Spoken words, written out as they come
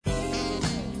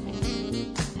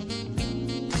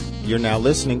You're now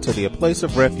listening to the A Place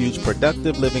of Refuge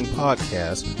Productive Living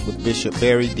podcast with Bishop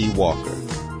Barry D. Walker.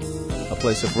 A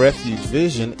Place of Refuge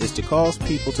vision is to cause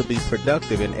people to be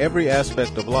productive in every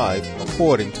aspect of life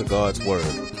according to God's Word.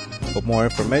 For more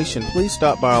information, please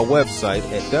stop by our website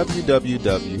at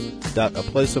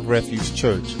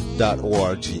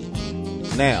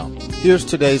www.aplaceofrefugechurch.org. Now, here's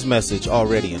today's message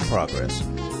already in progress.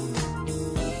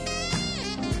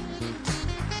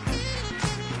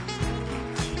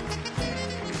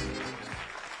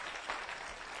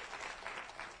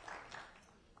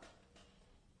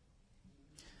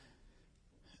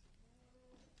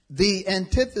 The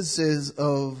antithesis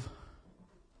of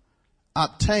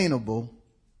obtainable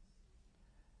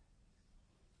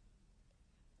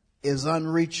is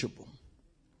unreachable,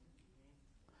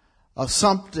 or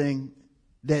something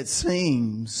that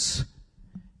seems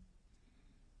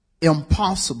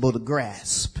impossible to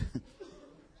grasp,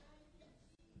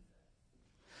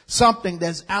 something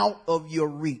that's out of your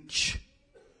reach.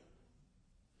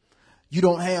 You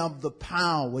don't have the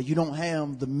power, you don't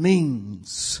have the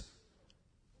means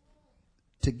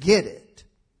to get it.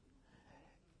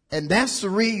 And that's the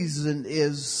reason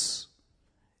is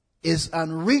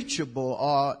unreachable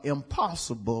or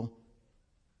impossible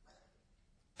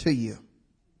to you.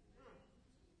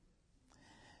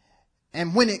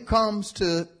 And when it comes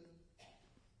to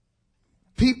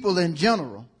people in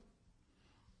general,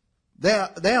 there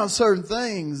are certain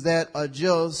things that are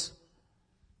just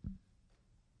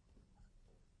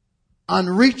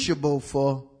unreachable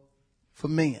for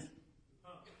men.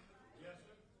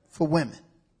 For women.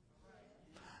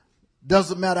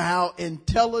 Doesn't matter how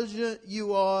intelligent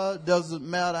you are, doesn't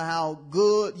matter how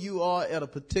good you are at a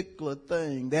particular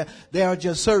thing. There are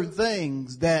just certain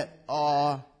things that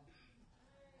are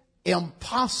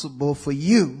impossible for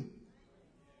you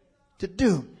to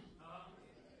do.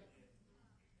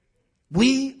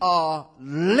 We are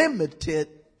limited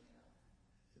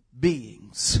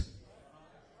beings.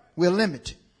 We're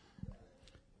limited.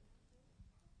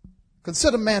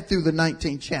 Consider Matthew, the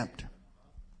 19th chapter.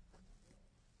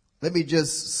 Let me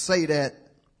just say that,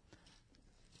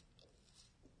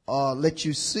 let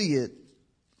you see it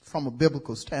from a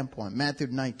biblical standpoint. Matthew,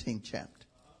 19th chapter.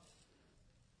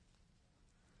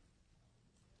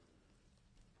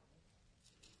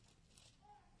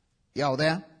 Y'all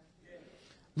there?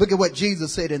 Look at what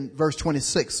Jesus said in verse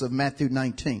 26 of Matthew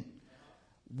 19.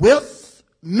 With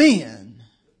men,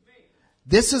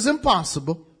 this is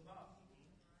impossible.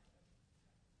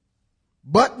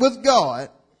 But with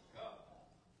God,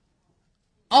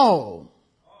 all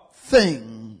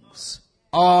things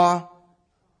are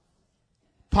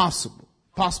possible.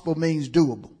 Possible means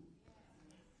doable.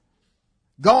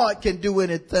 God can do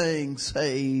anything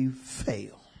save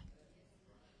fail.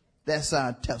 That's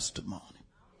our testimony.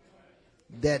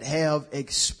 That have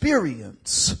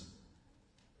experienced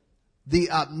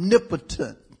the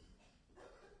omnipotent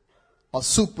or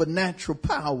supernatural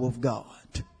power of God.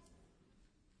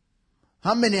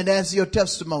 How many of that's your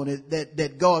testimony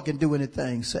that God can do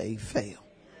anything save fail?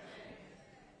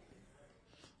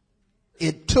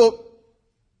 It took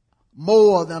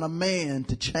more than a man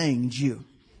to change you.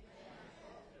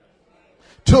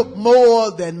 Took more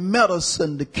than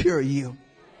medicine to cure you.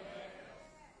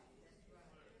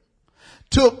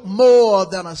 Took more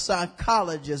than a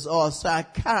psychologist or a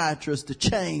psychiatrist to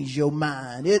change your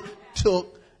mind. It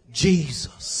took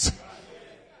Jesus.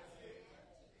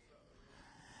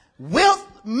 With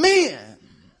men,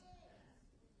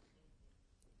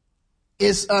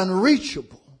 it's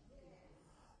unreachable,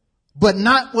 but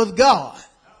not with God.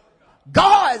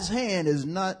 God's hand is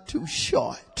not too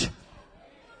short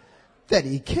that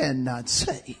he cannot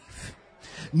save.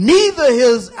 Neither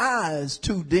his eyes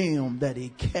too dim that he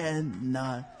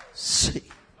cannot see.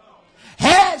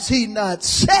 Has he not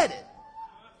said it?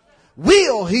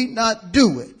 Will he not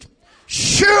do it?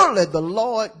 Surely the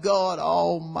Lord God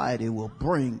Almighty will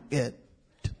bring it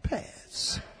to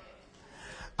pass.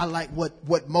 I like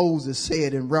what Moses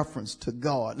said in reference to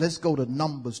God. Let's go to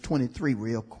Numbers 23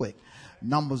 real quick.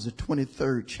 Numbers the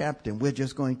 23rd chapter, and we're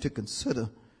just going to consider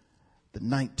the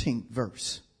 19th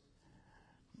verse.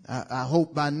 I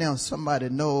hope by now somebody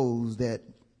knows that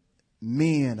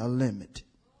men are limited,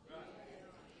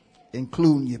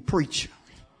 including your preacher,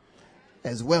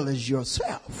 as well as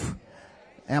yourself.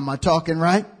 Am I talking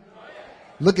right?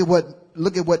 Look at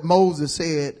what Moses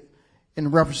said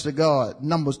in reference to God.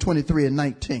 Numbers 23 and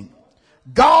 19.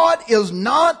 God is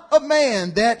not a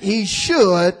man that he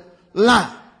should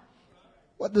lie.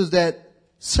 What does that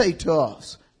say to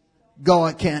us?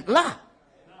 God can't lie.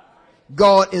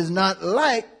 God is not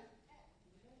like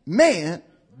man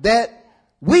that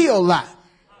will lie.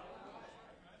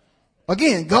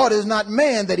 Again, God is not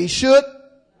man that he should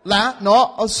lie,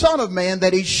 nor a son of man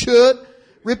that he should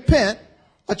repent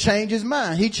or change his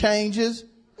mind. He changes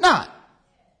not.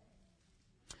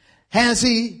 Has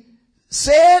he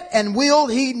said and will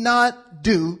he not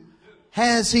do?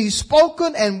 Has he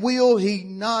spoken and will he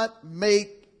not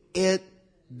make it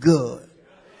good?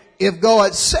 If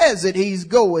God says it, he's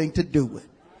going to do it.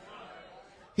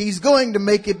 He's going to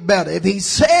make it better. If he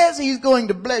says he's going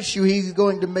to bless you, he's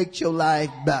going to make your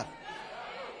life better.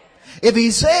 If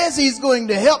he says he's going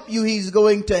to help you, he's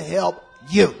going to help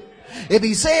you. If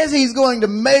he says he's going to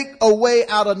make a way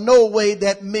out of no way,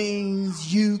 that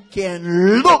means you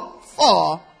can look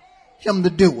for him to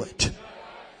do it.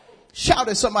 Shout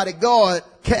at somebody, God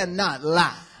cannot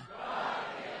lie.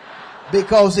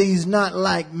 Because he's not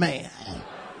like man.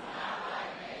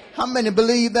 How many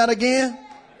believe that again?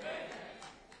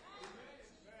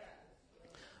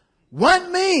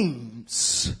 One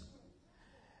means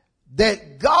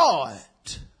that God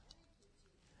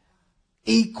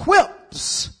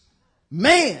equips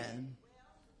man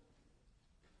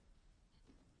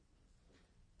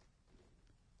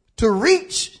to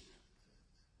reach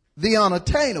the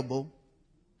unattainable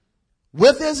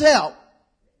with his help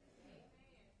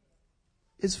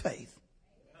is faith.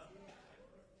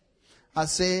 I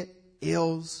said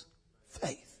is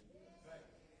faith.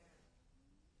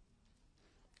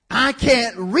 I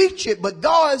can't reach it, but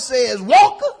God says,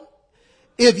 Walker,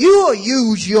 if you will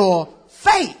use your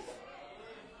faith,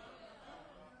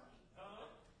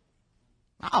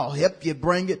 I'll help you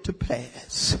bring it to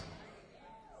pass.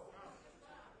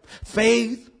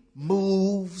 Faith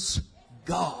moves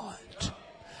God.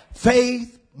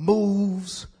 Faith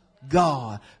moves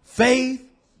God. Faith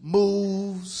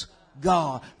moves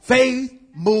God. Faith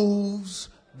moves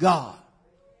God.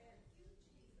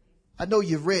 I know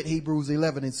you've read Hebrews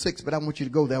 11:6, but I want you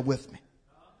to go there with me.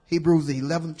 Hebrews the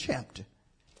 11th chapter.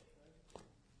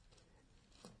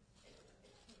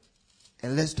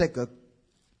 And let's take a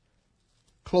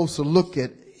closer look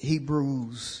at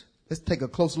Hebrews. Let's take a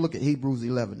closer look at Hebrews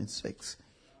 11:6.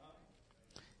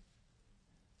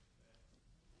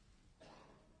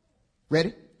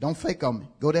 Ready? Don't fake on me.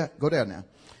 Go there now.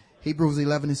 Hebrews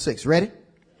 11:6. Ready?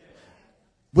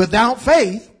 Without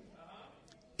faith,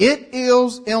 it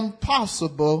is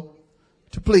impossible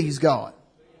to please God.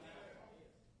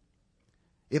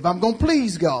 If I'm going to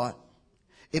please God,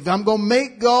 if I'm going to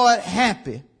make God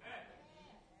happy,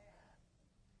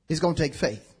 it's going to take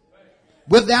faith.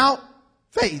 Without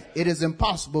faith, it is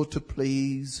impossible to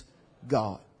please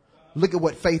God. Look at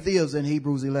what faith is in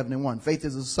Hebrews 11:1. Faith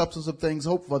is the substance of things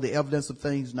hoped for, the evidence of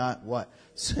things not what?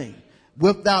 Seen.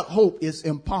 Without hope, it's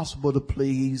impossible to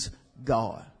please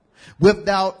God.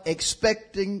 Without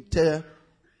expecting to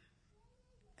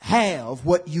have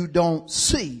what you don't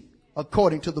see,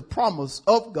 according to the promise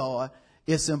of God,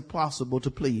 it's impossible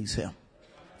to please him.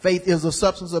 Faith is the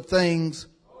substance of things,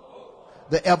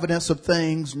 the evidence of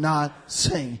things not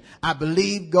seen. I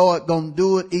believe God gonna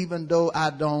do it even though I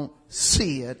don't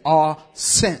see it or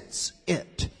sense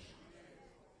it.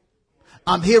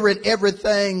 I'm hearing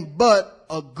everything but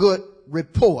a good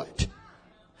report.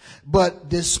 But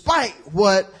despite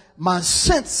what my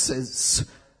senses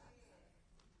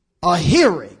are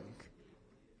hearing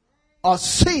or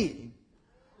seeing,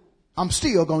 I'm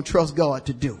still going to trust God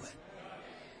to do it.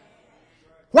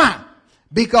 Why?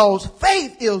 Because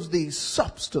faith is the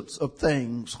substance of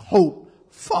things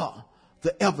hoped for,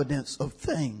 the evidence of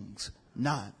things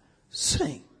not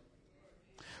seen.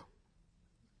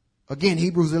 Again,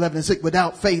 Hebrews 11:6,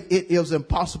 without faith it is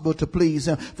impossible to please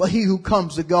him. For he who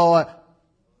comes to God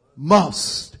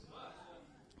must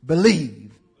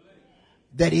believe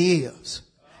that he is.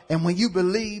 And when you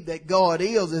believe that God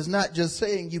is, it's not just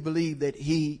saying you believe that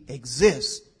he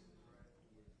exists.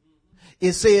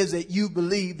 It says that you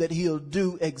believe that he'll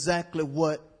do exactly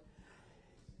what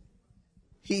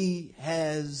he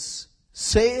has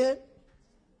said,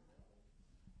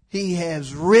 he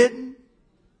has written.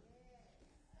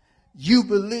 You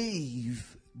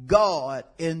believe God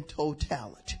in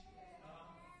totality.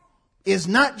 It's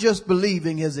not just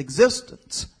believing his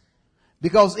existence,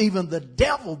 because even the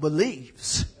devil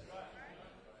believes.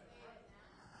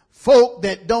 Folk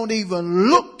that don't even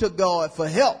look to God for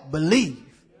help believe.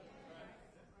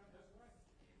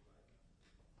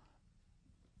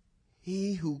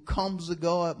 He who comes to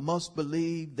God must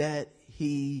believe that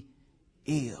he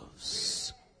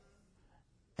is.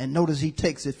 And notice he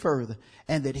takes it further,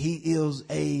 and that he is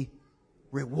a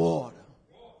rewarder.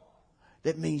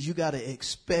 That means you got to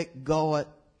expect God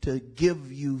to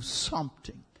give you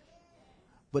something.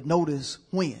 But notice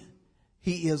when.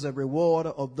 He is a rewarder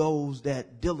of those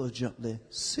that diligently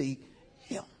seek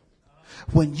him.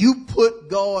 When you put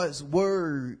God's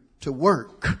word to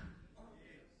work,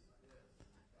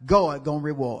 God gonna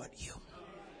reward you.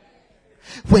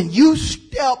 When you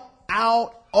step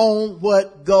out on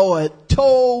what God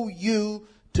told you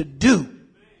to do,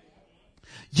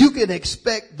 you can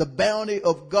expect the bounty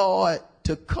of God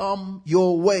to come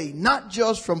your way, not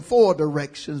just from 4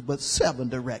 directions, but 7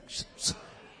 directions.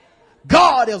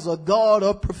 God is a God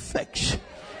of perfection.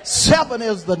 7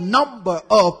 is the number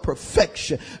of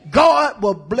perfection. God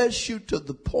will bless you to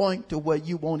the point to where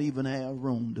you won't even have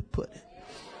room to put it.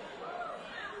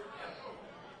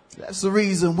 That's the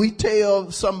reason we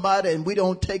tell somebody and we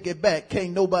don't take it back.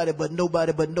 Can't nobody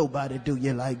do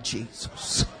you like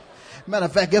Jesus. Matter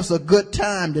of fact, it's a good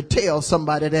time to tell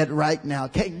somebody that right now.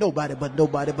 Can't nobody.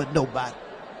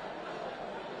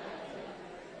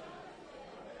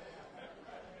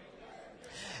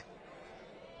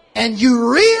 And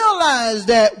you realize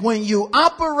that when you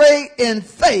operate in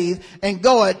faith and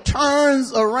God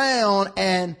turns around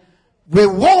and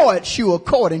rewards you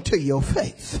according to your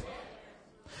faith.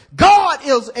 God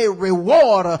is a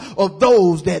rewarder of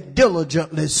those that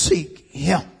diligently seek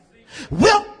him.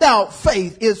 Without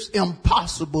faith, it's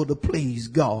impossible to please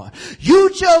God.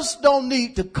 You just don't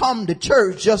need to come to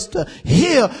church just to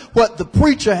hear what the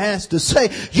preacher has to say.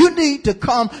 You need to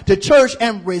come to church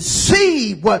and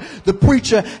receive what the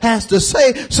preacher has to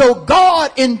say, so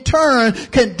God in turn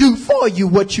can do for you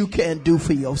what you can't do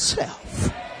for yourself.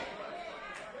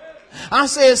 I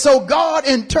said, so God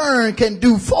in turn can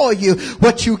do for you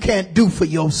what you can't do for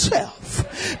yourself.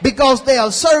 Because there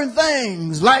are certain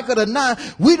things, like it or not,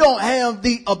 we don't have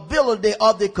the ability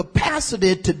or the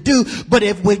capacity to do. But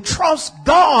if we trust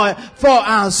God for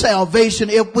our salvation,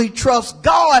 if we trust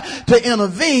God to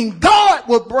intervene, God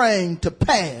will bring to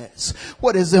pass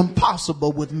what is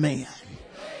impossible with man.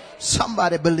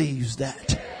 Somebody believes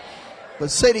that.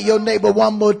 But say to your neighbor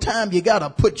one more time, you got to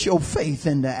put your faith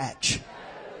into action.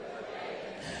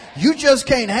 You just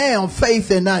can't have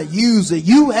faith and not use it.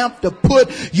 You have to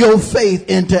put your faith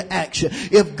into action.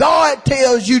 If God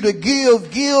tells you to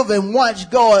give and watch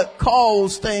God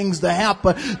cause things to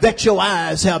happen that your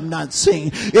eyes have not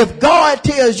seen. If God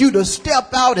tells you to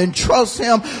step out and trust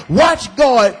him, watch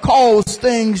God cause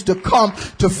things to come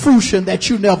to fruition that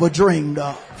you never dreamed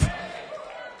of.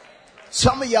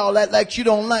 Some of y'all act like you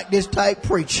don't like this type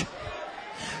preaching.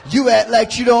 You act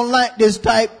like you don't like this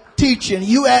type teaching.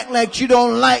 You act like you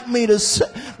don't like me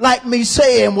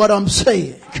saying what I'm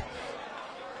saying.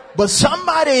 But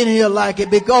somebody in here like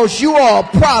it because you are a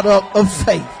product of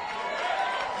faith.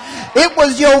 It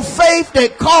was your faith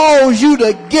that caused you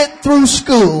to get through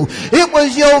school. It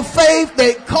was your faith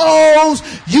that caused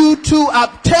you to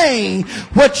obtain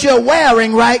what you're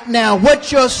wearing right now,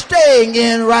 what you're staying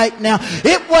in right now.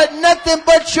 It was nothing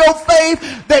but your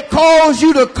faith that caused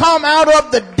you to come out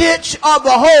of the ditch of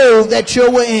the hole that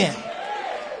you were in.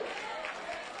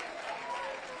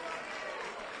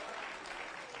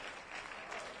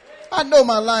 I know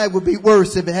my life would be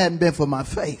worse if it hadn't been for my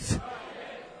faith.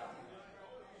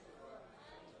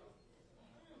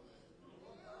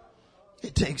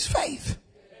 It takes faith.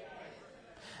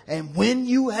 And when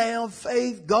you have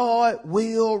faith, God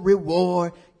will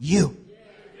reward you.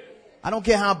 I don't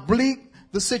care how bleak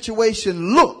the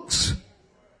situation looks.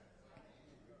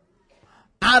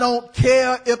 I don't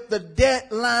care if the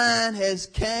deadline has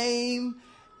came,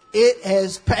 it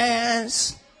has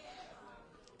passed,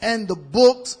 and the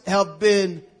books have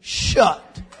been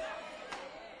shut.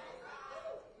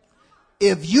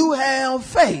 If you have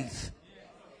faith,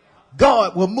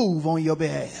 God will move on your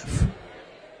behalf.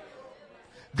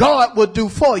 God will do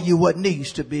for you what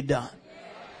needs to be done.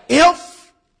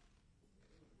 If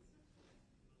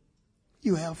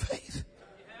you have faith.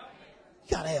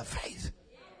 You got to have faith.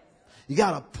 You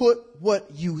got to put what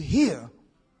you hear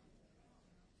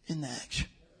into action.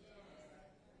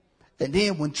 And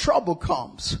then when trouble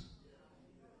comes,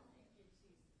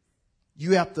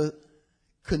 you have to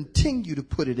continue to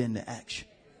put it into action.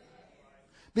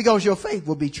 Because your faith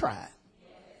will be tried.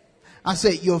 I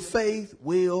said your faith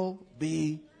will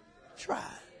be tried.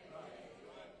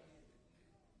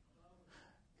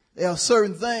 There are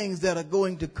certain things that are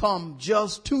going to come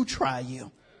just to try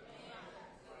you.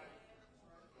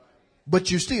 But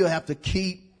you still have to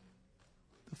keep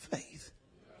the faith.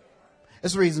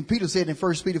 That's the reason Peter said in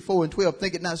 1 Peter 4:12,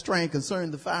 think it not strange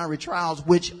concerning the fiery trials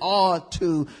which are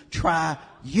to try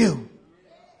you.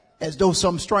 As though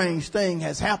some strange thing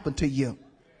has happened to you.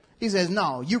 He says,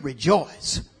 no, you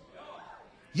rejoice.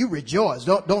 You rejoice.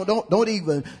 Don't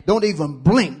even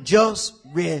blink. Just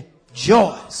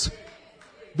rejoice.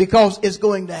 Because it's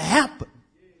going to happen.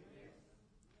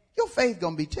 Your faith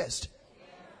going to be tested.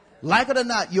 Like it or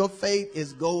not, your faith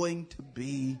is going to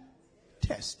be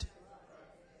tested.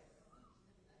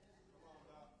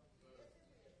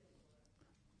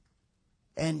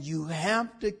 And you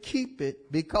have to keep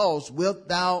it, because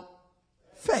without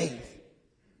faith,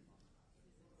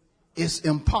 it's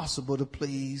impossible to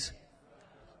please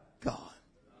God.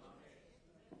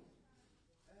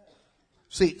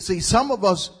 See, some of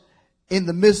us, in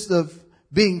the midst of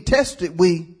being tested,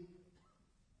 we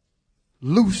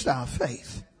loosed our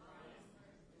faith.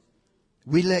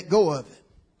 We let go of it.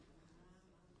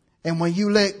 And when you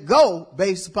let go,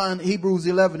 based upon Hebrews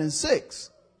 11:6,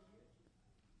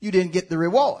 you didn't get the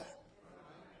reward.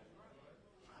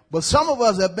 But some of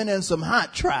us have been in some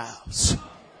hot trials,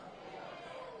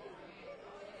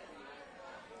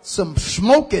 some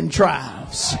smoking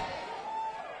trials,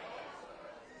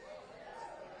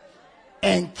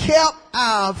 and kept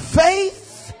our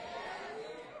faith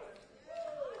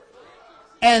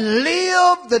and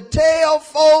lived to tell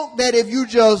folk that if you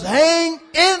just hang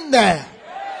in there,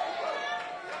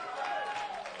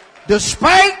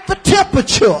 despite the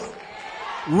temperature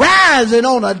rising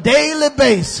on a daily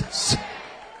basis,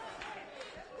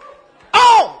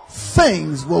 all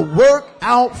things will work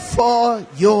out for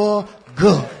your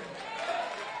good.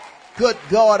 Good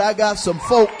God, I got some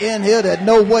folk in here that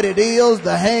know what it is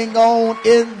to hang on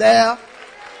in there,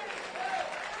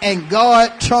 and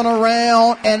God turn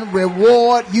around and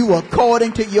reward you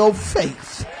according to your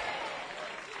faith.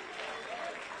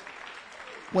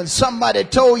 When somebody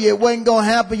told you it wasn't going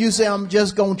to happen, you say, I'm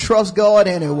just going to trust God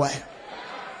anyway.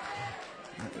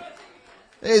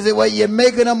 They say, well, you're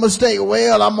making a mistake.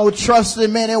 Well, I'm going to trust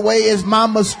him anyway. It's my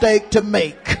mistake to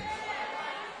make.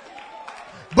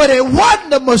 But it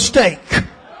wasn't a mistake.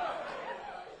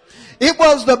 It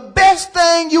was the best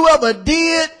thing you ever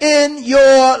did in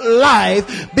your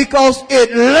life, because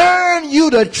it learned you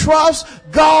to trust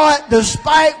God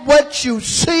despite what you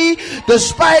see,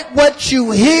 despite what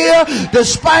you hear,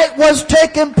 despite what's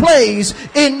taking place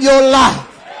in your life.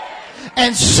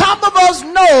 And some of us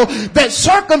know that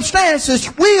circumstances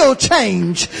will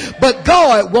change, but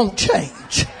God won't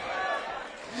change.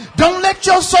 Don't let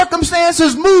your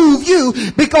circumstances move you,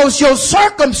 because your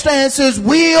circumstances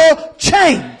will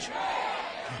change,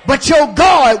 but your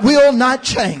God will not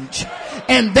change.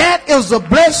 And that is a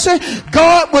blessing.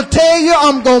 God will tell you,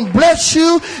 I'm going to bless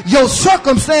you. Your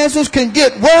circumstances can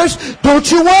get worse. Don't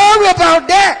you worry about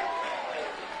that.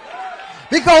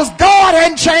 Because God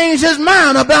hadn't changed his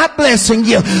mind about blessing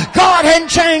you. God hadn't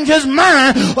changed his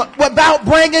mind about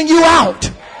bringing you out.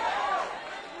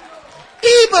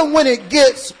 Even when it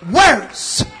gets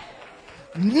worse,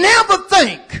 never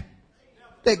think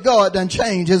that God done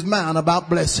changed his mind about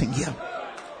blessing you.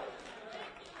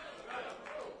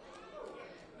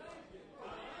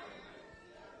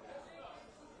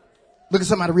 Look at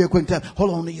somebody real quick and tell them,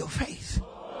 hold on to your faith.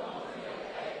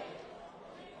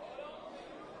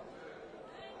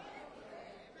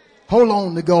 Hold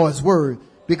on to God's word.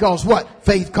 Because what?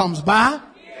 Faith comes by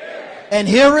and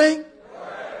hearing.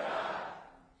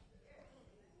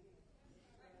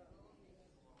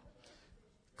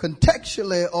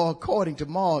 Contextually, or according to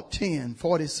Mark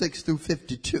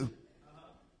 10:46-52,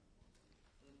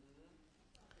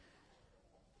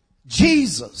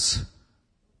 Jesus,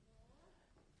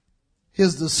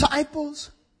 his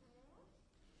disciples,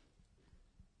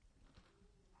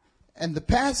 and the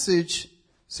passage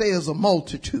says a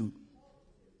multitude,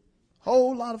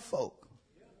 whole lot of folk,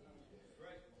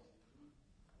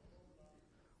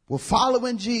 were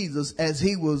following Jesus as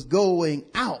he was going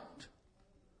out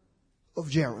of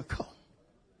Jericho.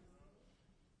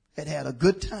 Had a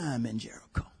good time in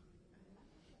Jericho,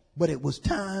 but it was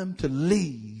time to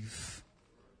leave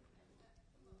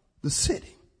the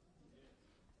city.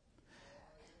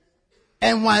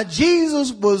 And while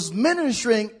Jesus was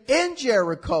ministering in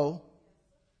Jericho,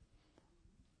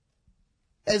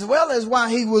 as well as while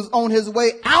he was on his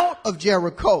way out of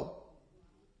Jericho,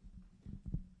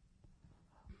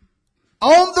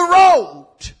 on the road,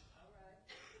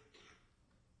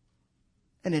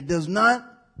 and it does not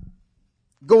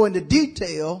go into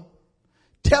detail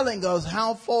telling us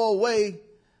how far away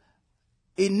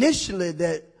initially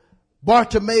that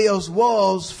Bartimaeus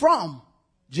was from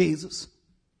Jesus.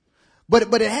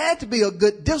 But it had to be a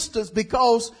good distance,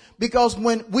 because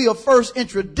when we are first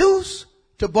introduced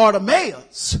to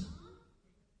Bartimaeus,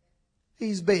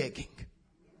 he's begging.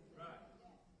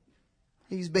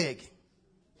 He's begging.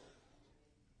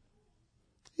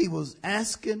 He was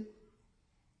asking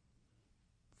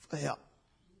for help.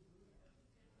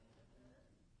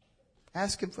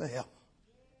 Asking for help.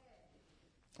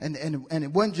 And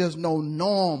it wasn't just no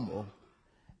normal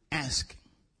asking,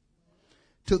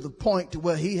 to the point to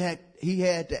where he had he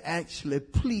had to actually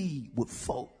plead with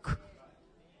folk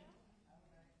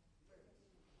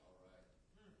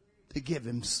to give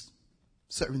him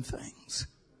certain things.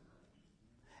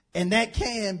 And that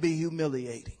can be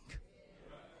humiliating.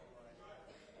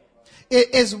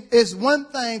 It's one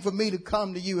thing for me to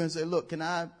come to you and say, look, can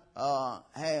I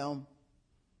have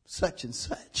such and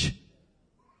such?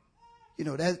 You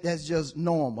know, that's just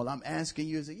normal. I'm asking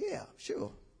you to say, yeah,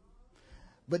 sure.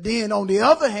 But then on the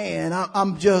other hand,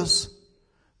 I'm just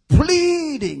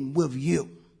pleading with you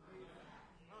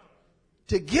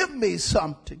to give me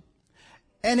something.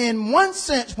 And in one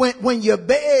sense, when you're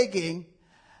begging,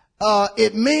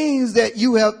 it means that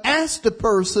you have asked the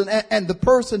person and the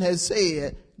person has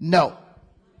said no.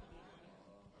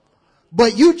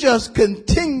 But you just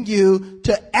continue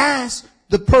to ask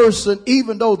the person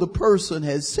even though the person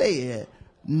has said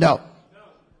no.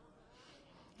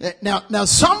 Now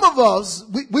some of us,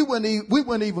 we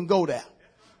wouldn't even go there.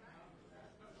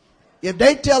 If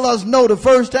they tell us no the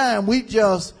first time, we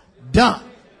just done.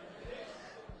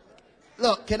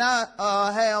 Look, can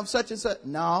I have such and such?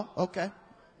 No, okay.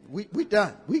 We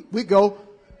done. We go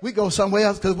somewhere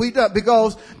else because we done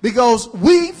because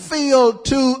we feel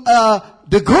to a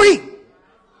degree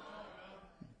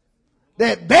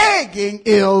that begging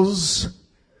is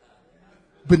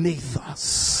beneath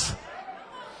us.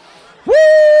 Woo!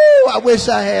 I wish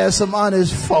I had some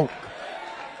honest folk.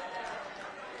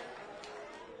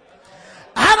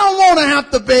 I don't want to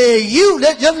have to beg you.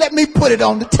 Just let me put it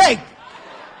on the table.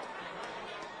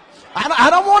 I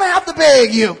don't want to have to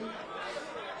beg you.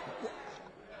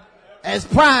 As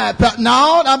pride.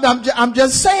 No, I'm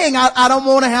just saying I don't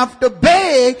want to have to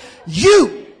beg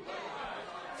you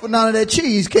for none of that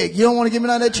cheesecake. You don't want to give me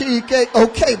none of that cheesecake?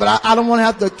 Okay, but I don't want to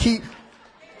have to keep.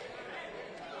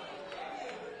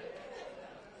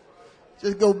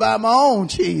 Just go buy my own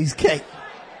cheesecake.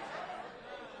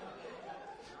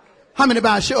 How many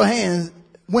by show of hands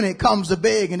when it comes to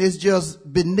begging, it's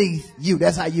just beneath you?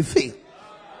 That's how you feel.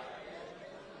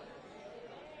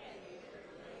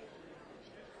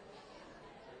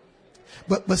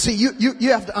 But see,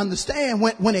 you have to understand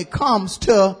when it comes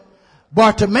to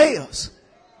Bartimaeus,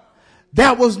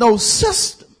 there was no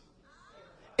system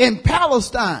in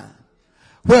Palestine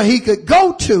where he could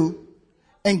go to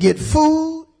and get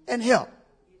food and help.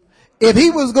 If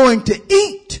he was going to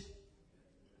eat,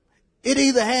 it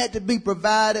either had to be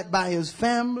provided by his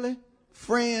family,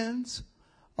 friends,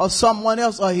 or someone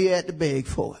else, or he had to beg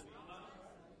for it.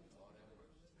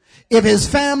 If his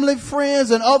family,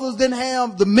 friends, and others didn't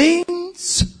have the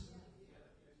means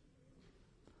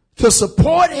to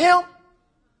support him,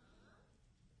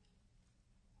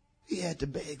 he had to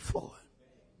beg for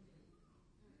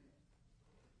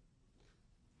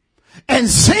it. And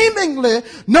seemingly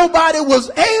nobody was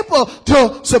able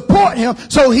to support him,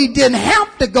 so he didn't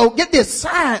have to go get this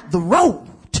side the road.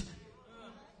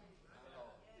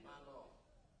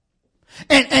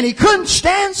 And he couldn't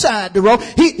stand side the road.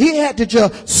 He had to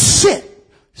just sit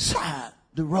side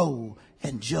the road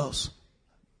and just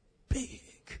beg.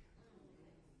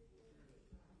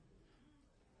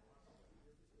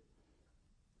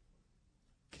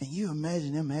 Can you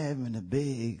imagine him having to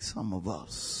beg some of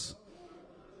us?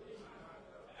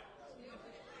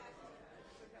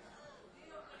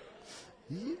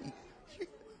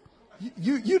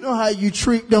 You know how you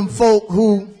treat them folk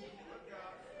who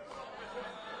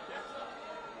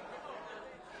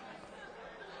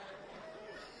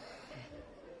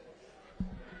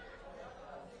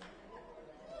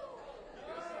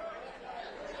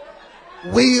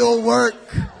will work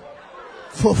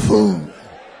for food.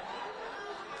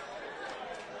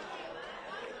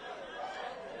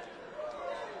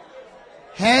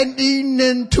 Hadn't eaten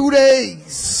in 2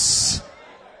 days.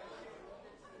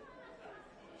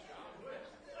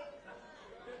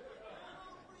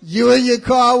 You in your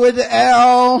car with the air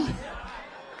on.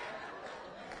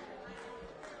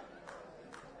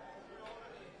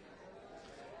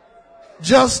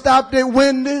 Just stopped at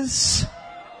Wendy's.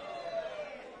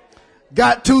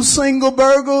 Got 2 single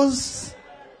burgers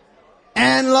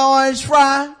and large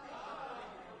fry.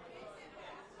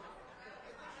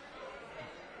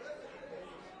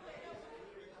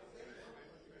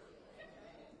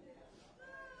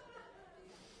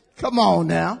 Come on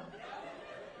now.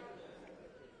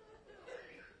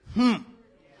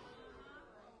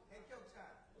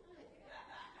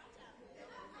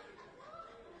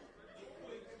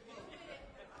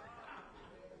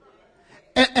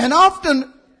 And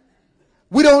often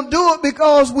we don't do it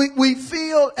because we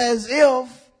feel as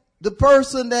if the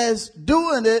person that's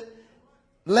doing it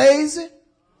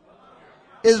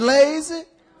is lazy,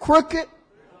 crooked,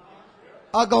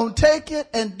 are going to take it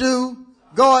and do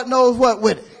God knows what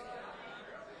with it.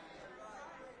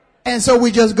 And so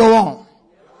we just go on.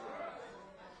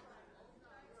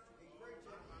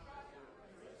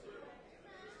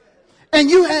 And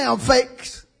you have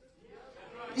fakes.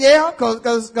 Yeah,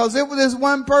 cause it was this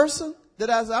one person that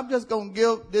I said, I'm just going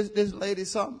to give this lady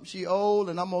something. She old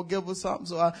and I'm going to give her something.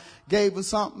 So I gave her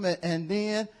something. And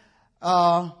then,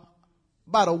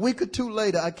 about a week or two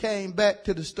later, I came back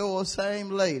to the store,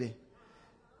 same lady.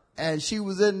 And she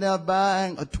was in there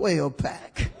buying a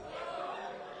 12-pack.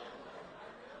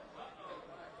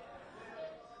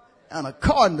 And a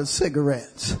carton of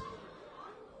cigarettes.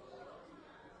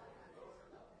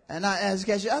 And I asked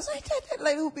the cashier, I said, that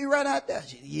lady who be right out there?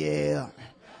 She said, yeah.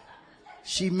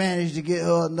 She managed to get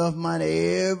her enough money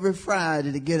every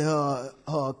Friday to get her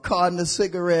a carton of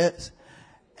cigarettes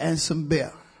and some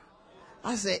beer.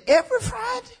 I said, every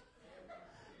Friday?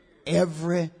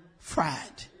 Every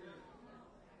Friday.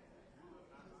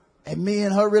 And me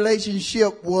and her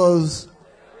relationship was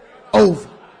over.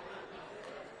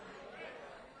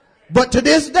 But to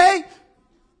this day,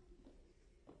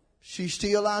 she's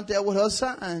still out there with her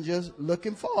sign, just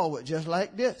looking forward, just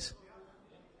like this.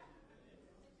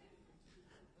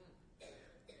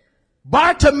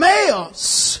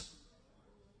 Bartimaeus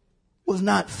was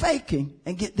not faking,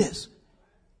 and get this,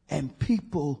 and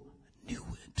people knew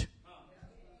it.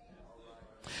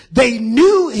 They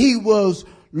knew he was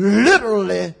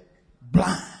literally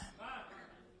blind.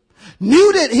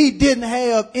 Knew that he didn't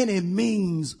have any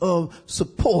means of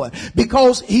support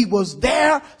because he was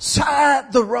there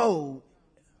side the road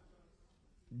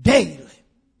daily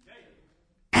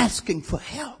asking for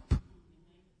help.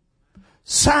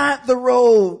 Side the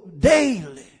road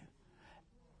daily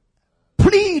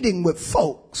pleading with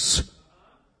folks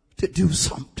to do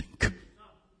something.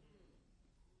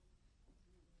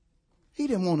 He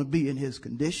didn't want to be in his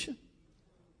condition.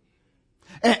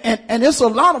 And it's a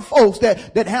lot of folks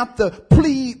that have to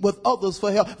plead with others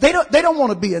for help. They don't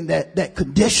want to be in that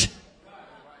condition.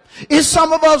 It's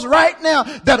some of us right now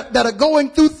that are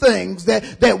going through things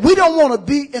that we don't want to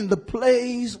be in the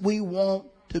place we want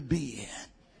to be in.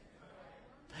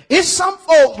 It's some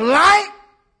folks like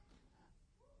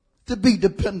to be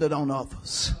dependent on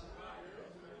others.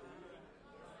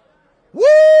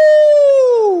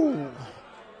 Woo!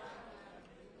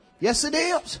 Yes, it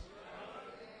is.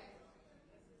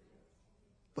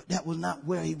 But that was not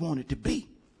where he wanted to be.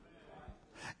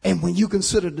 And when you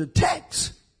consider the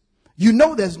text, you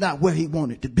know that's not where he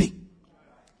wanted to be.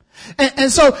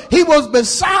 And so he was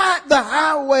beside the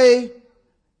highway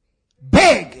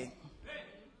begging.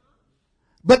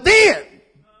 But then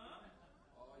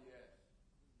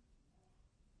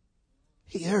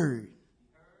he heard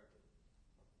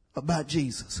about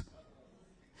Jesus.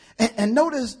 And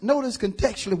notice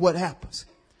contextually what happens.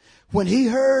 When he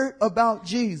heard about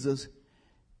Jesus,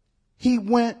 he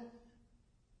went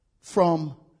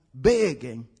from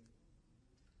begging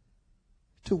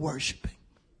to worshiping.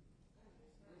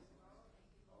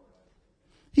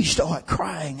 He started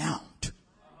crying out,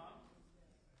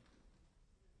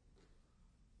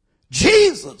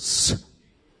 Jesus,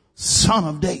 Son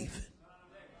of David,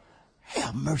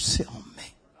 have mercy on me.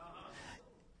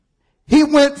 He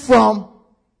went from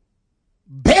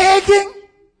begging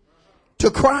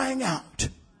to crying out.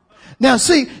 Now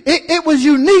see, it was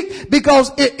unique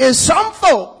because it's some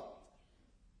folks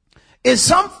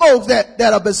that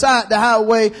are beside the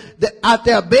highway that out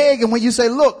there begging. When you say,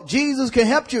 look, Jesus can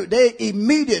help you, they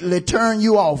immediately turn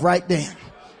you off right then.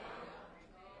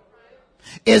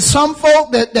 It's some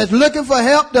folk that's looking for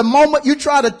help. The moment you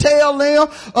try to tell them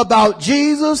about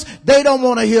Jesus, they don't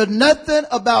want to hear nothing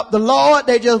about the Lord.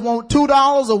 They just want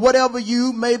 $2 or whatever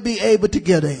you may be able to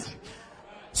get in.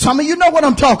 Some of you know what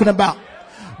I'm talking about.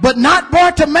 But not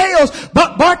Bartimaeus.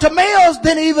 But Bartimaeus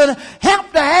didn't even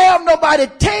have to have nobody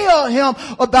tell him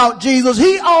about Jesus.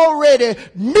 He already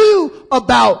knew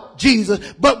about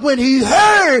Jesus. But when he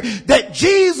heard that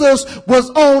Jesus was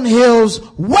on his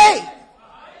way,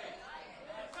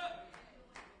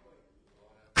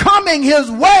 coming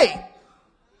his way,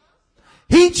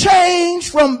 he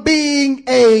changed from being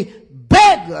a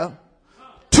beggar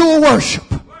to a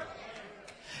worshiper.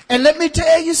 And let me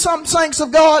tell you something, saints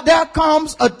of God, there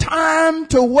comes a time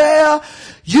to where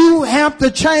you have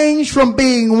to change from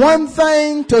being one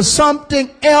thing to something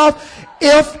else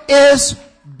if it's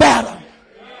better.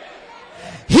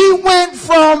 He went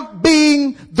from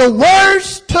being the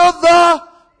worst to the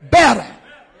better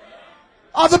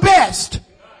or the best.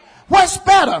 What's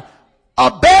better?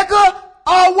 A beggar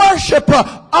or a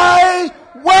worshiper? A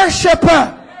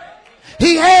worshiper.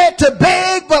 he had to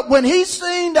beg, but when he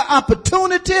seen the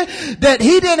opportunity that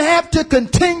he didn't have to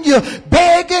continue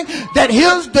begging, that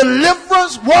his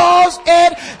deliverance was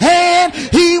at hand,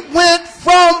 he went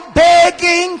from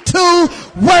begging to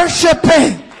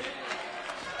worshiping.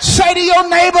 Say to your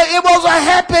neighbor, it was a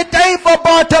happy day for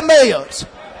Bartimaeus,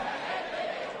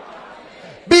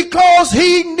 because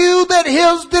he knew that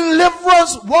his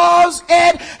deliverance was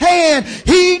at hand.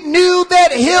 He knew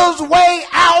that his way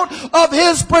out of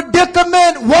his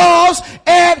predicament was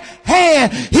at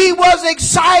hand. He was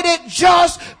excited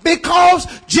just because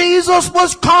Jesus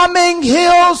was coming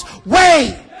his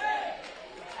way.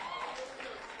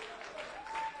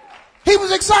 He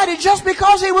was excited just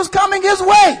because he was coming his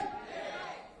way.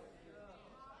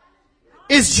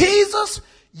 Is Jesus?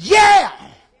 Yeah.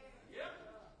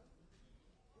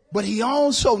 But he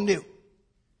also knew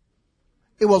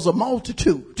it was a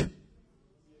multitude.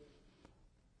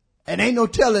 And ain't no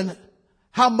telling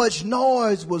how much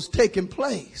noise was taking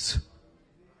place.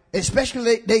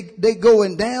 Especially they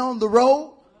going down the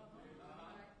road.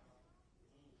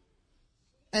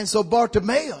 And so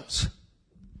Bartimaeus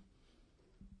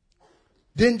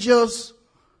didn't just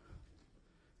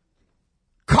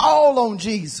call on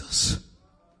Jesus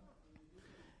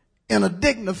in a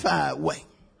dignified way.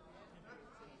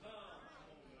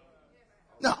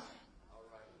 No.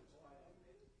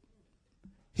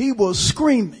 He was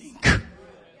screaming.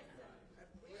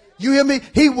 You hear me?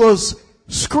 He was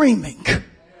screaming.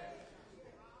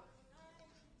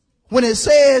 When it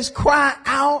says cry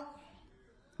out,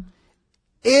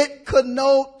 it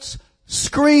connotes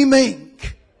screaming,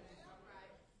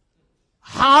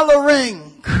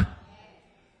 hollering.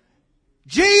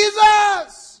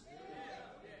 Jesus,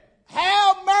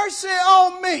 have mercy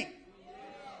on me.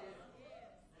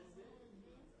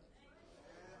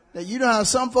 Now, you know how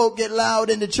some folk get loud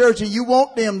in the church and you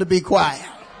want them to be quiet.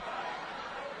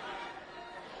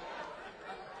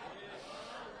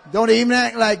 Don't even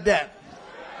act like that.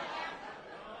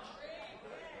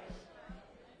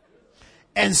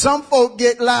 And some folk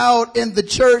get loud in the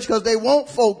church because they want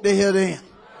folk to hear them.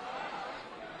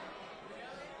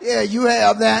 Yeah, you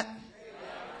have that.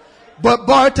 But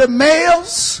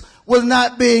Bartimaeus was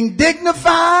not being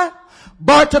dignified.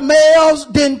 Bartimaeus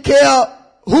didn't care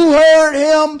who heard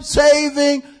him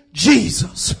saving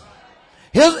Jesus.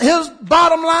 His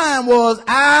bottom line was,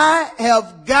 I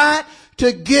have got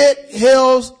to get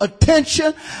his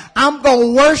attention. I'm going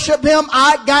to worship him.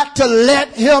 I got to let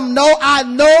him know I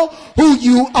know who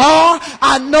you are.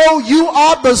 I know you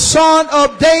are the son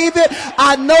of David.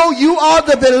 I know you are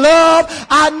the beloved.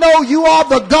 I know you are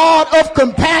the God of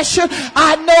compassion.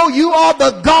 I know you are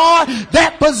the God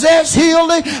that possesses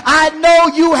healing. I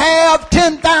know you have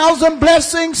 10,000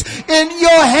 blessings in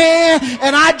your hand,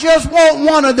 and I just want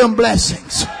one of them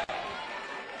blessings.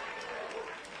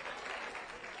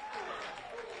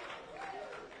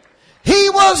 He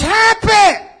was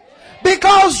happy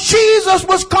because Jesus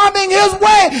was coming his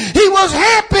way. He was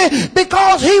happy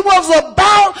because he was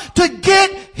about to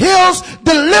get his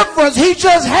deliverance. He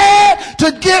just had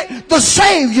to get the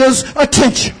Savior's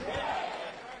attention.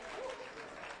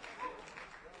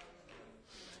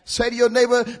 Say to your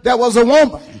neighbor, there was a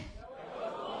woman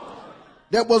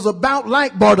that was about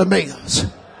like Bartimaeus.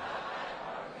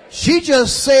 She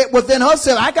just said within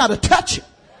herself, I got to touch it.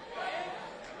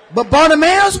 But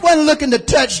Bartimaeus wasn't looking to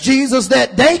touch Jesus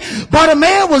that day.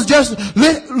 Bartimaeus was just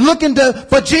looking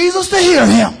for Jesus to hear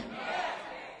him.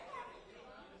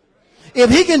 If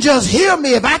he can just hear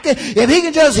me, if he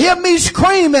can just hear me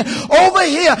screaming over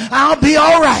here, I'll be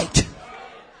all right.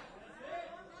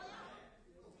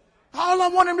 All I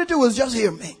want him to do is just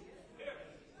hear me.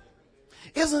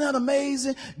 Isn't that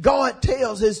amazing? God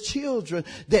tells his children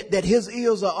that his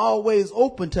ears are always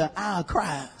open to our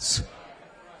cries.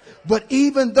 But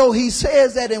even though he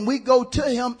says that and we go to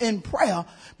him in prayer,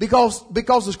 because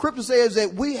the scripture says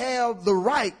that we have the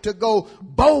right to go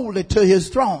boldly to his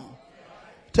throne,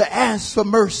 to ask for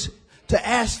mercy, to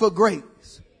ask for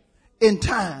grace in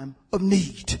time of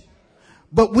need.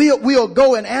 But we'll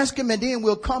go and ask him and then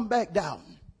we'll come back down.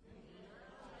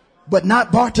 But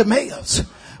not Bartimaeus.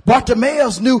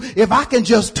 Bartimaeus knew if I can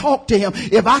just talk to him,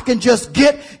 if I can just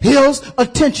get his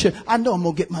attention, I know I'm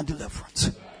going to get my deliverance.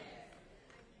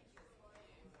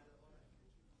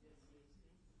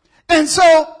 And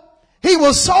so he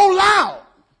was so loud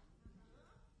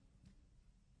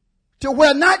to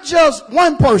where not just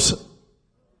one person,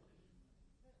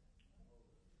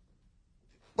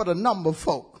 but a number of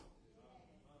folk.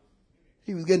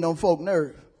 He was getting on folk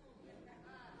nerve.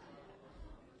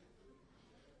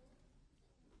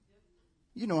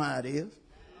 You know how it is.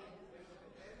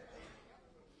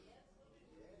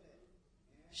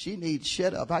 She needs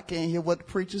shut up. I can't hear what the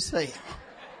preacher's saying.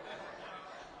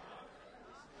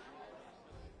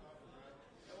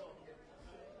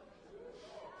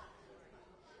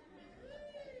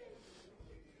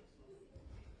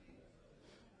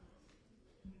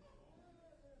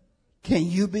 Can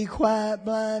you be quiet,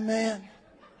 blind man?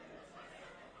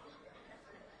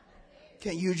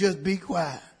 Can you just be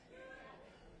quiet?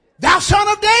 Thou son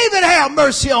of David, have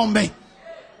mercy on me.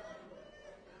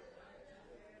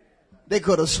 They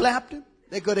could have slapped him.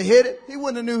 They could have hit it. He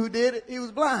wouldn't have knew who did it. He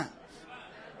was blind.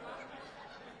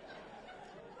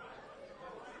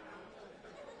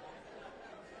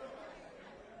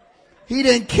 He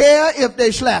didn't care if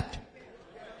they slapped him.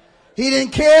 He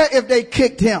didn't care if they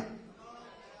kicked him.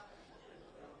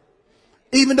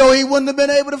 Even though he wouldn't have been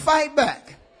able to fight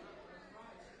back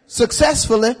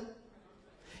successfully,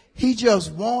 he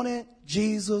just wanted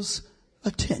Jesus'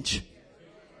 attention.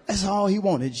 That's all he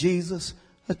wanted, Jesus'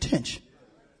 attention.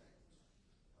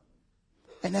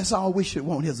 And that's all we should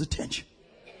want, his attention.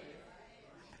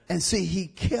 And see, he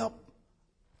kept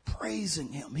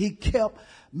praising him. He kept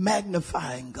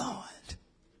magnifying God.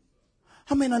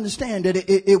 I mean, understand that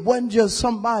it wasn't just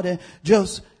somebody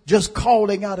just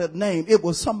calling out a name. It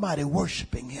was somebody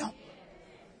worshiping him.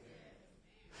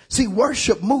 See,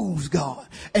 worship moves God.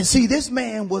 And see, this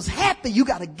man was happy. You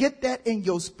got to get that in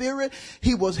your spirit.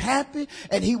 He was happy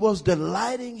and he was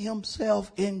delighting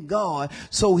himself in God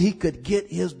so he could get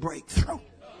his breakthrough.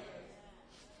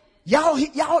 Do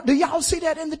y'all see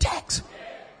that in the text?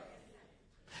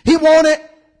 He wanted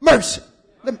mercy.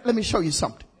 Let me show you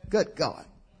something. Good God.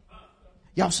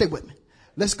 Y'all stay with me.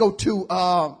 Let's go to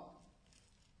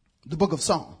the book of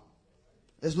Psalms.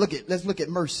 Let's look at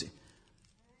mercy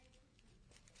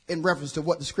in reference to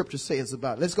what the scripture says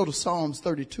about it. Let's go to Psalms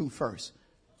 32 first.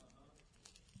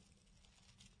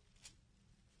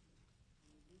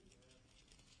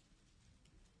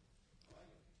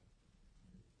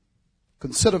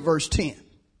 Consider verse 10.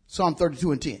 Psalm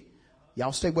 32 and 10.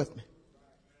 Y'all stay with me.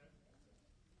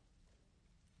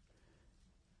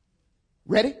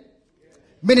 Ready?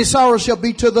 Many sorrows shall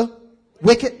be to the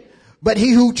wicked, but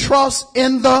he who trusts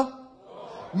in the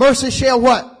mercy shall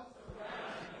what?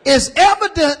 It's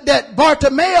evident that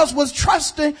Bartimaeus was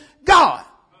trusting God.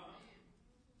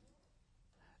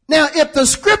 Now, if the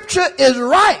scripture is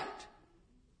right,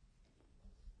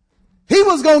 he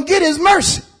was going to get his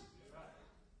mercy.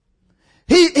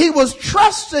 He was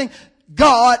trusting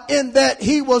God in that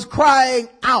he was crying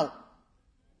out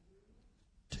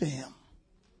to him.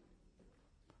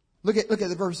 Look at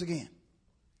the verse again.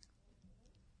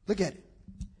 Look at it.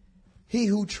 He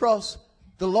who trusts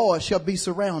the Lord shall be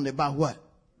surrounded by what?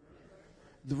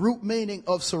 The root meaning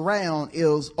of surround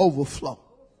is overflow.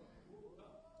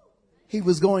 He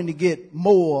was going to get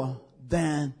more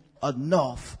than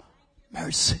enough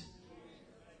mercy.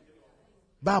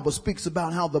 Bible speaks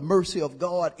about how the mercy of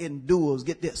God endures,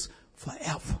 get this,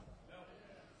 forever.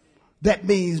 That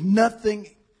means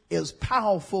nothing is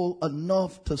powerful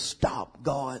enough to stop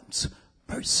God's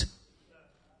mercy.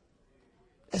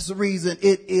 That's the reason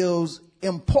it is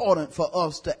important for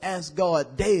us to ask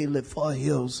God daily for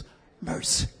his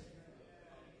mercy.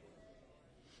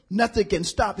 Nothing can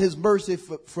stop his mercy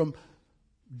from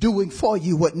doing for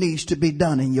you what needs to be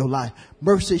done in your life.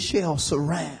 Mercy shall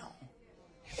surround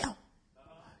him.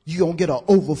 You're going to get an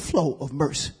overflow of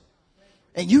mercy.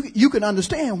 And you can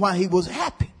understand why he was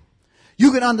happy.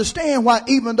 You can understand why,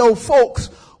 even though folks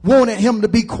wanted him to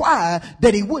be quiet,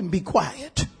 that he wouldn't be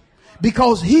quiet.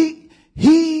 Because he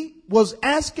was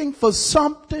asking for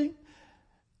something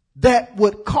that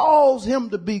would cause him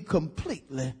to be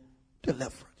completely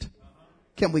delivered.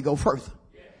 Can we go further?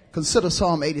 Consider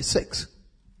Psalm 86.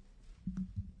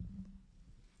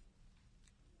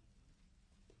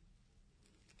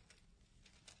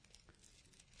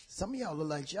 Some of y'all look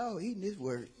like y'all eating this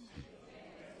word.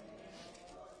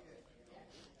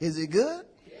 Is it good?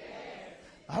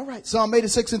 All right. Psalm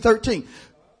 86 and 13.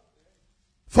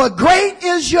 For great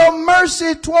is your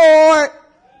mercy toward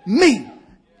me.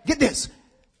 Get this.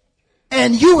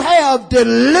 And you have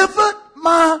delivered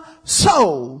my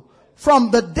soul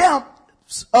from the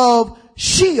depths of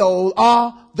Sheol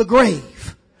or the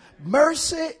grave.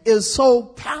 Mercy is so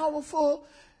powerful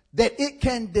that it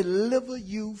can deliver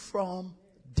you from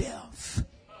death.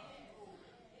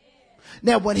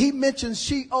 Now, when he mentions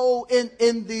Sheol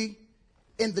in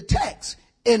the text,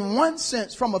 in one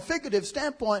sense, from a figurative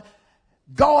standpoint,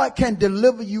 God can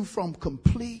deliver you from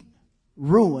complete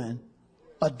ruin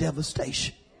or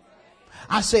devastation.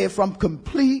 I say it from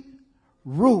complete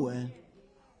ruin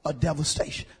or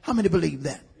devastation. How many believe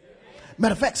that?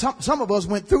 Matter of fact, some of us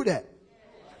went through that.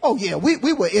 Oh yeah,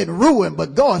 we were in ruin,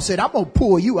 but God said, I'm going to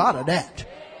pull you out of that.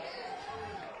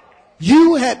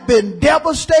 You had been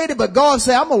devastated, but God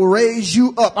said, I'm going to raise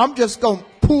you up. I'm just going to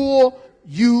pull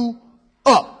you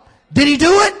up. Did he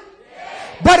do it?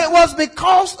 But it was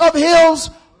because of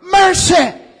his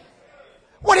mercy.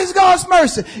 What is God's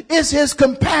mercy? It's his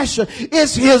compassion.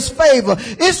 It's his favor.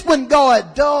 It's when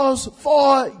God does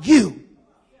for you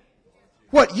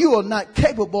what you are not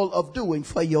capable of doing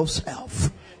for yourself.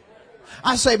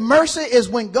 I say mercy is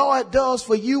when God does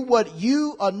for you what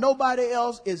you or nobody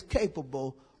else is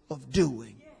capable of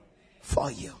doing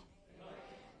for you.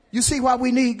 You see why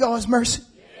we need God's mercy?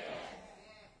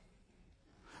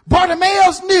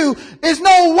 Bartimaeus knew there's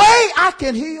no way I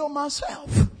can heal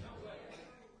myself.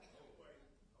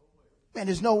 Man,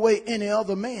 there's no way any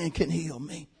other man can heal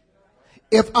me.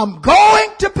 If I'm going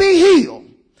to be healed,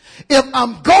 if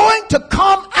I'm going to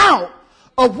come out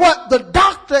of what the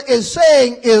doctor is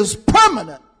saying is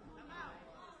permanent,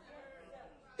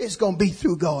 it's going to be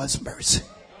through God's mercy.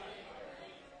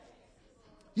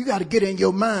 You got to get in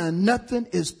your mind, nothing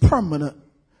is permanent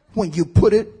when you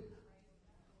put it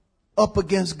up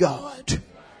against God.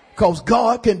 Because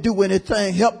God can do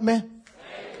anything. Help me.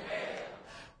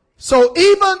 So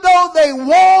even though they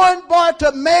warned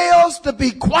Bartimaeus to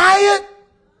be quiet,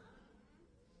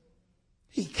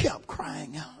 he kept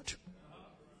crying out.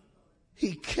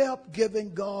 He kept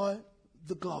giving God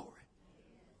the glory.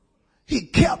 He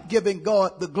kept giving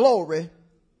God the glory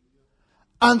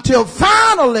until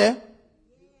finally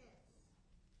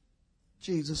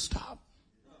Jesus stopped.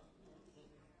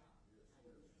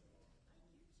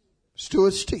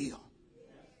 Stood still.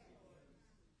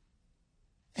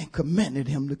 And commanded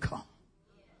him to come.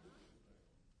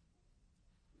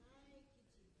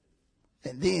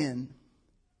 And then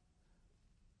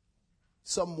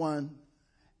someone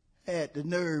had the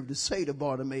nerve to say to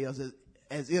Bartimaeus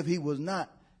as if he was not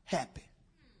happy,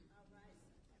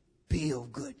 be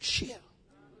of good cheer.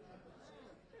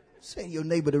 Say to your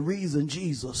neighbor, the reason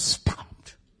Jesus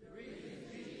stopped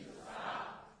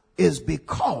is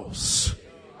because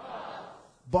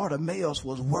Bartimaeus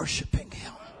was worshiping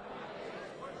him.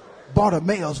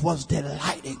 Bartimaeus was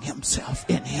delighting himself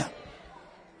in him.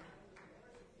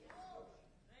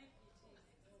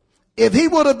 If he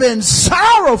would have been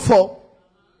sorrowful,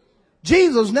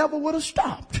 Jesus never would have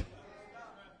stopped.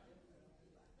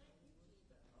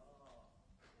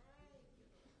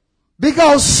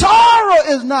 Because sorrow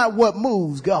is not what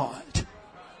moves God.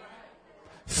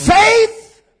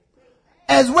 Faith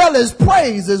as well as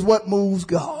praise is what moves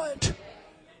God.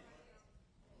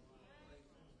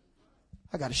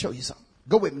 I got to show you something.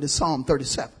 Go with me to Psalm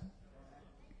 37.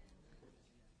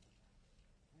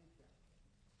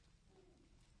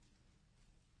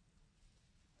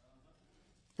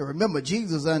 And remember,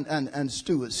 Jesus and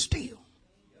stood still.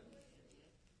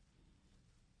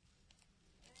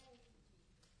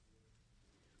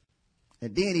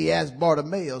 And then he asked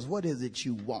Bartimaeus, what is it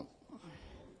you want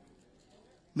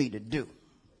me to do?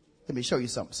 Let me show you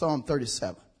something. Psalm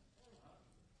 37.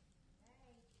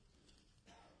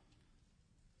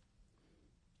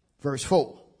 Verse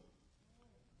 4.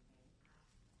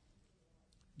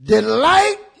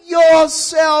 Delight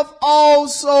yourself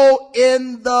also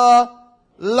in the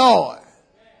Lord.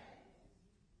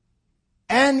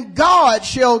 And God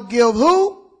shall give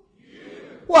who? You.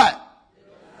 What?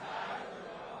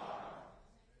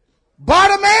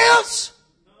 Bartimaeus?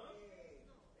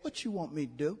 What you want me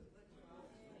to do?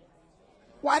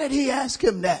 Why did he ask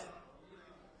him that?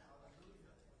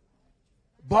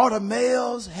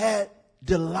 Bartimaeus had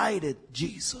delighted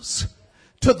Jesus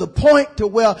to the point to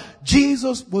where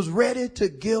Jesus was ready to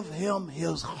give him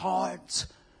his heart's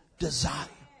desire.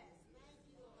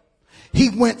 He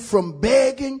went from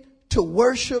begging to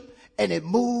worship, and it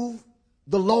moved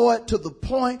the Lord to the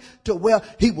point to where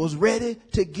he was ready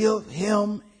to give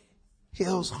him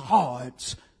his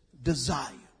heart's desire.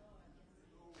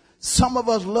 Some of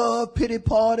us love pity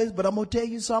parties, but I'm going to tell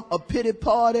you something. A pity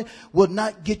party will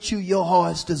not get you your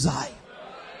heart's desire.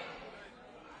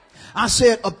 I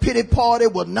said a pity party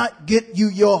will not get you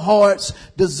your heart's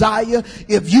desire.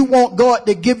 If you want God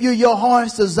to give you your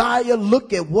heart's desire,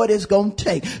 look at what it's going to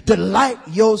take. Delight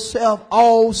yourself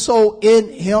also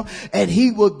in him, and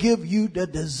he will give you the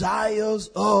desires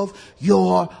of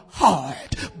your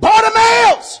heart.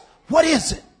 Bartimaeus, what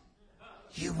is it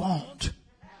you want?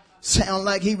 Sound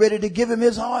like he ready to give him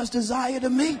his heart's desire to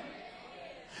me.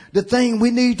 The thing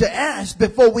we need to ask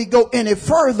before we go any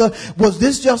further, was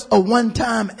this just a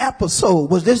one-time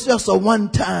episode? Was this just a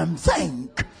one-time thing?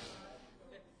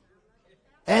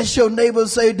 Ask your neighbor,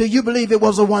 say, do you believe it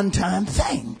was a one-time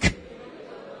thing?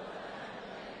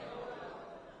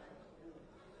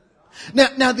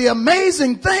 Now the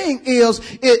amazing thing is,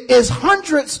 it is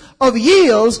hundreds of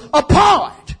years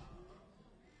apart.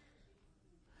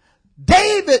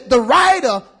 David, the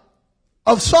writer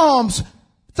of Psalms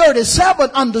 37,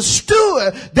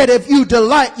 understood that if you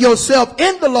delight yourself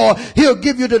in the Lord, he'll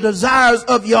give you the desires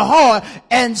of your heart.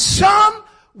 And some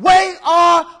way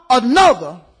or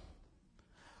another,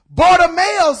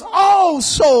 Bartimaeus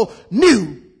also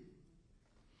knew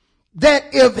that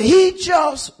if he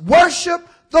just worshiped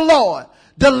the Lord,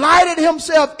 delighted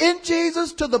himself in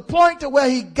Jesus to the point to where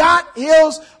he got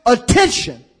his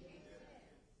attention,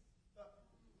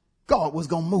 God was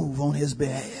going to move on his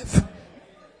behalf.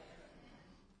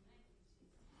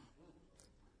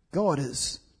 God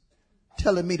is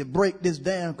telling me to break this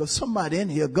down because somebody in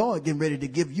here, God getting ready to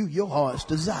give you your heart's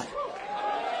desire.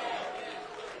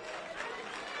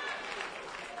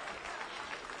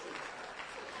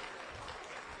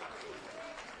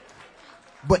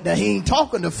 But now he ain't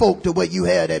talking to folk the way you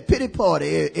had that pity party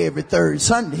every third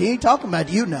Sunday. He ain't talking about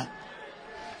you now.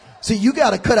 See, you got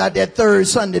to cut out that third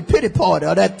Sunday pity party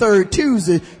or that third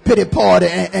Tuesday pity party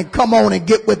and come on and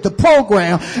get with the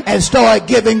program and start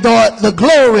giving God the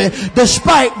glory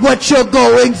despite what you're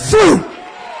going through.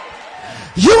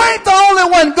 You ain't the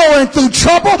only one going through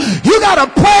trouble. You got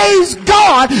to praise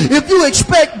God if you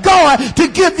expect God to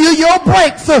give you your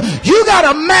breakthrough. You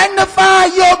got to magnify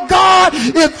your God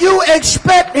if you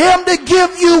expect him to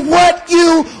give you what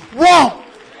you want.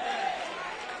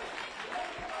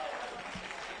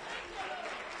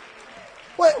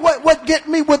 What get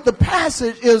me with the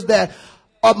passage is that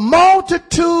a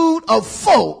multitude of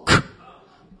folk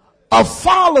are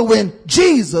following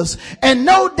Jesus, and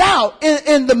no doubt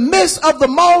in the midst of the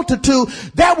multitude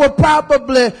there were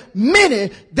probably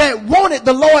many that wanted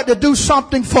the Lord to do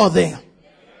something for them.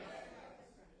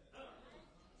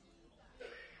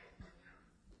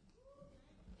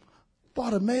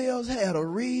 Bartimaeus had a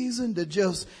reason to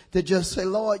just say,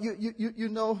 Lord, you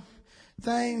know,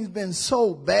 things been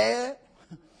so bad.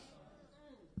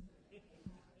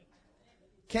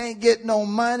 Can't get no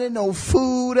money, no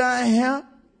food out here.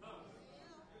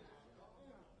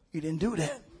 He didn't do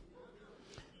that.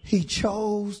 He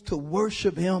chose to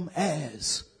worship him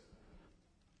as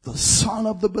the Son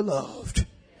of the Beloved.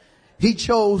 He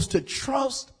chose to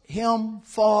trust him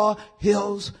for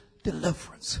his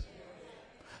deliverance.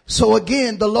 So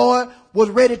again, the Lord was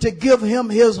ready to give him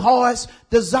his heart's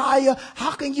desire.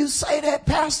 How can you say that,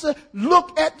 Pastor?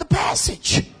 Look at the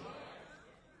passage.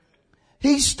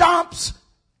 He stops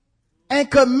and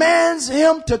commands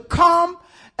him to come.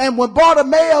 And when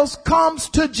Bartimaeus comes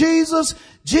to Jesus,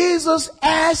 Jesus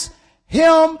asks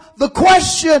him the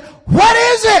question, what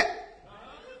is it?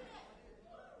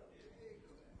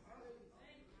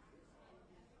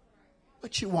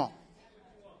 What you want?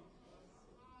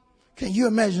 Can you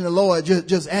imagine the Lord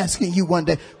just asking you one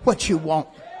day, what you want?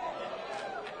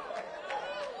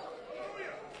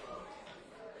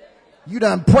 You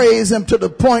done praise him to the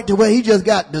point to where he just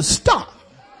got to stop.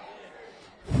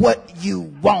 What you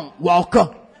want,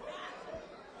 Walker?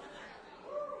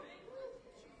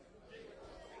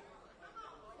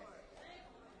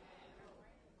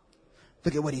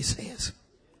 Look at what he says.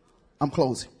 I'm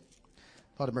closing.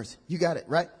 Lord of mercy. You got it,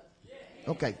 right?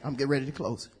 Okay, I'm getting ready to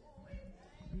close.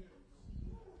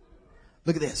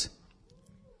 Look at this.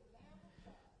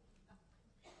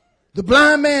 The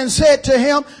blind man said to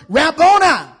him,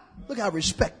 Rabboni. Look how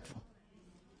respectful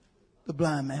the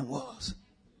blind man was.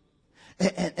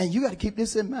 And you got to keep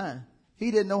this in mind. He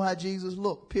didn't know how Jesus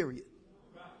looked, period.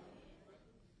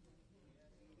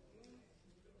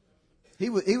 He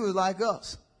was like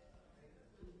us.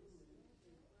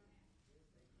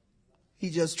 He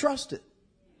just trusted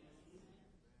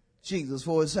Jesus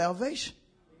for his salvation.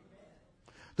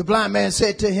 The blind man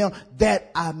said to him, that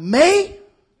I may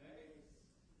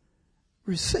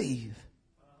receive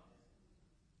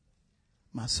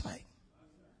my sight.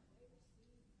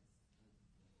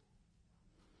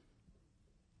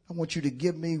 I want you to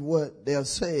give me what they're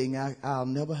saying I'll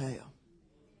never have.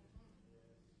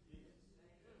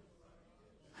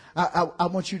 I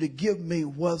want you to give me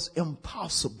what's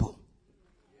impossible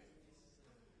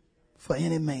for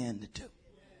any man to do.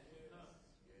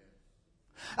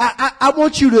 I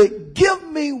want you to give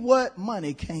me what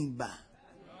money can't buy.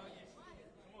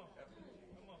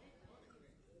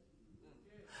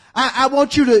 I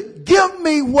want you to give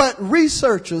me what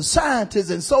researchers, scientists,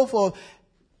 and so forth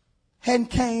hadn't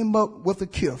came up with a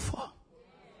cure for.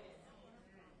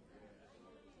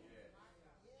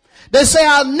 They say,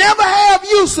 I'll never have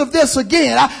use of this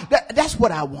again. That's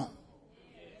what I want.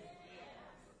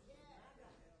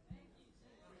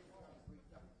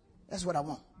 That's what I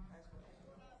want.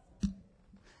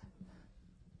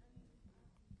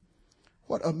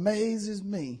 What amazes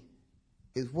me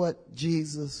is what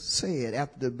Jesus said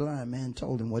after the blind man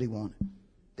told him what he wanted.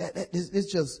 This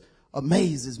just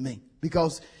amazes me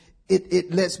because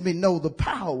it lets me know the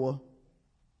power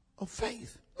of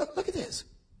faith. Look at this.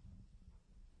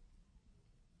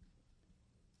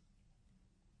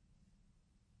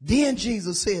 Then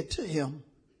Jesus said to him,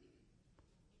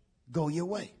 go your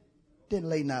way. Didn't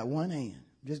lay not one hand.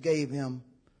 Just gave him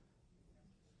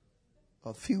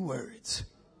a few words.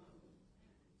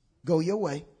 Go your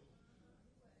way.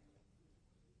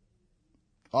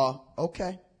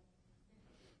 Okay.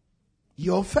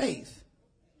 Your faith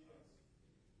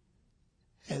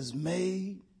has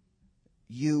made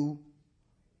you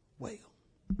well.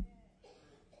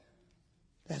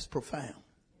 That's profound.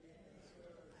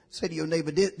 Say to your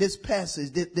neighbor, this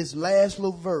passage, this last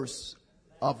little verse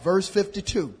of verse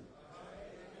 52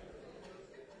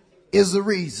 is the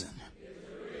reason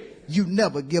you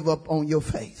never give up on your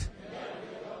faith.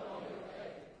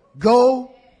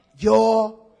 Go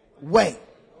your way.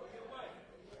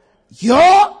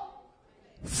 Your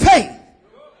faith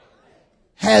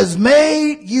has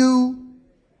made you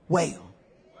well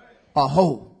or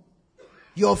whole.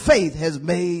 Your faith has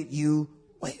made you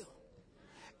well.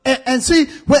 And see,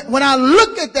 when I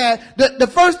look at that, the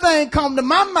first thing come to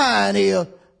my mind is,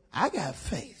 I got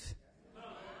faith.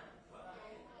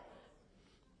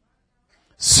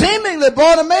 Seemingly,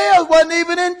 Bartimaeus wasn't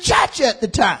even in church at the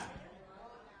time.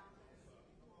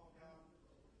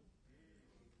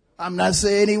 I'm not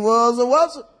saying he was or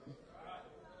wasn't.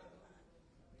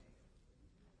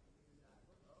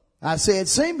 I said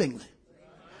seemingly.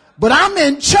 But I'm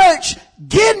in church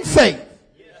getting faith.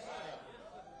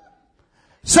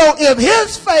 So if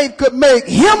his faith could make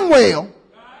him well,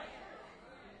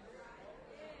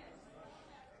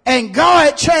 and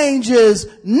God changes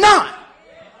not,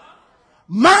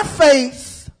 my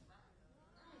faith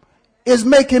is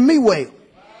making me well.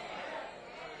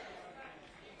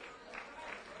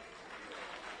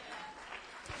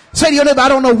 Say to your neighbor, I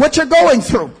don't know what you're going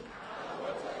through,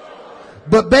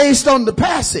 but based on the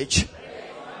passage,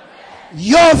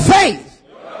 your faith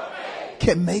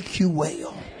can make you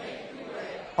well.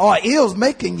 Or is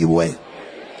making you well.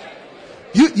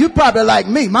 You probably like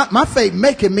me. My faith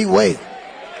making me well.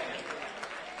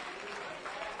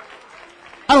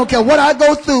 I don't care what I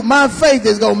go through. My faith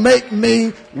is going to make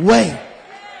me well.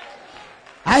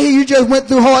 I hear you just went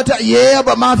through hard times. Yeah,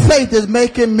 but my faith is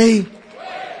making me well.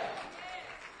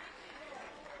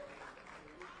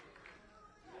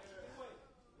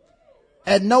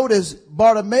 And notice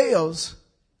Bartimaeus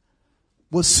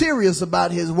was serious about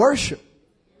his worship.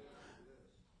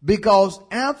 Because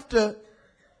after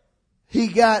he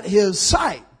got his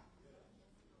sight,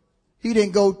 he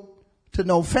didn't go to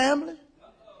no family.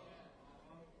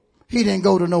 He didn't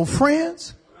go to no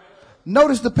friends.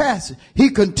 Notice the passage.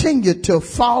 He continued to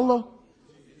follow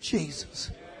Jesus.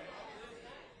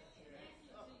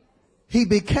 He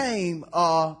became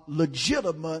a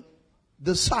legitimate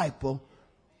disciple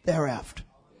thereafter.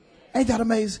 Ain't that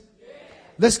amazing?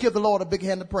 Let's give the Lord a big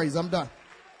hand of praise. I'm done.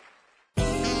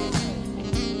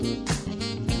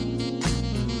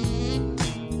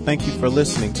 Thank you for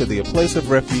listening to the A Place of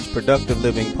Refuge Productive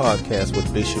Living podcast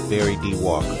with Bishop Barry D.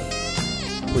 Walker.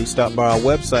 Please stop by our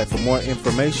website for more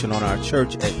information on our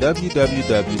church at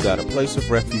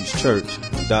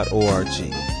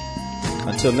www.aplaceofrefugechurch.org.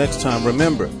 Until next time,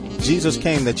 remember, Jesus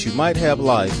came that you might have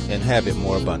life and have it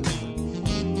more abundantly.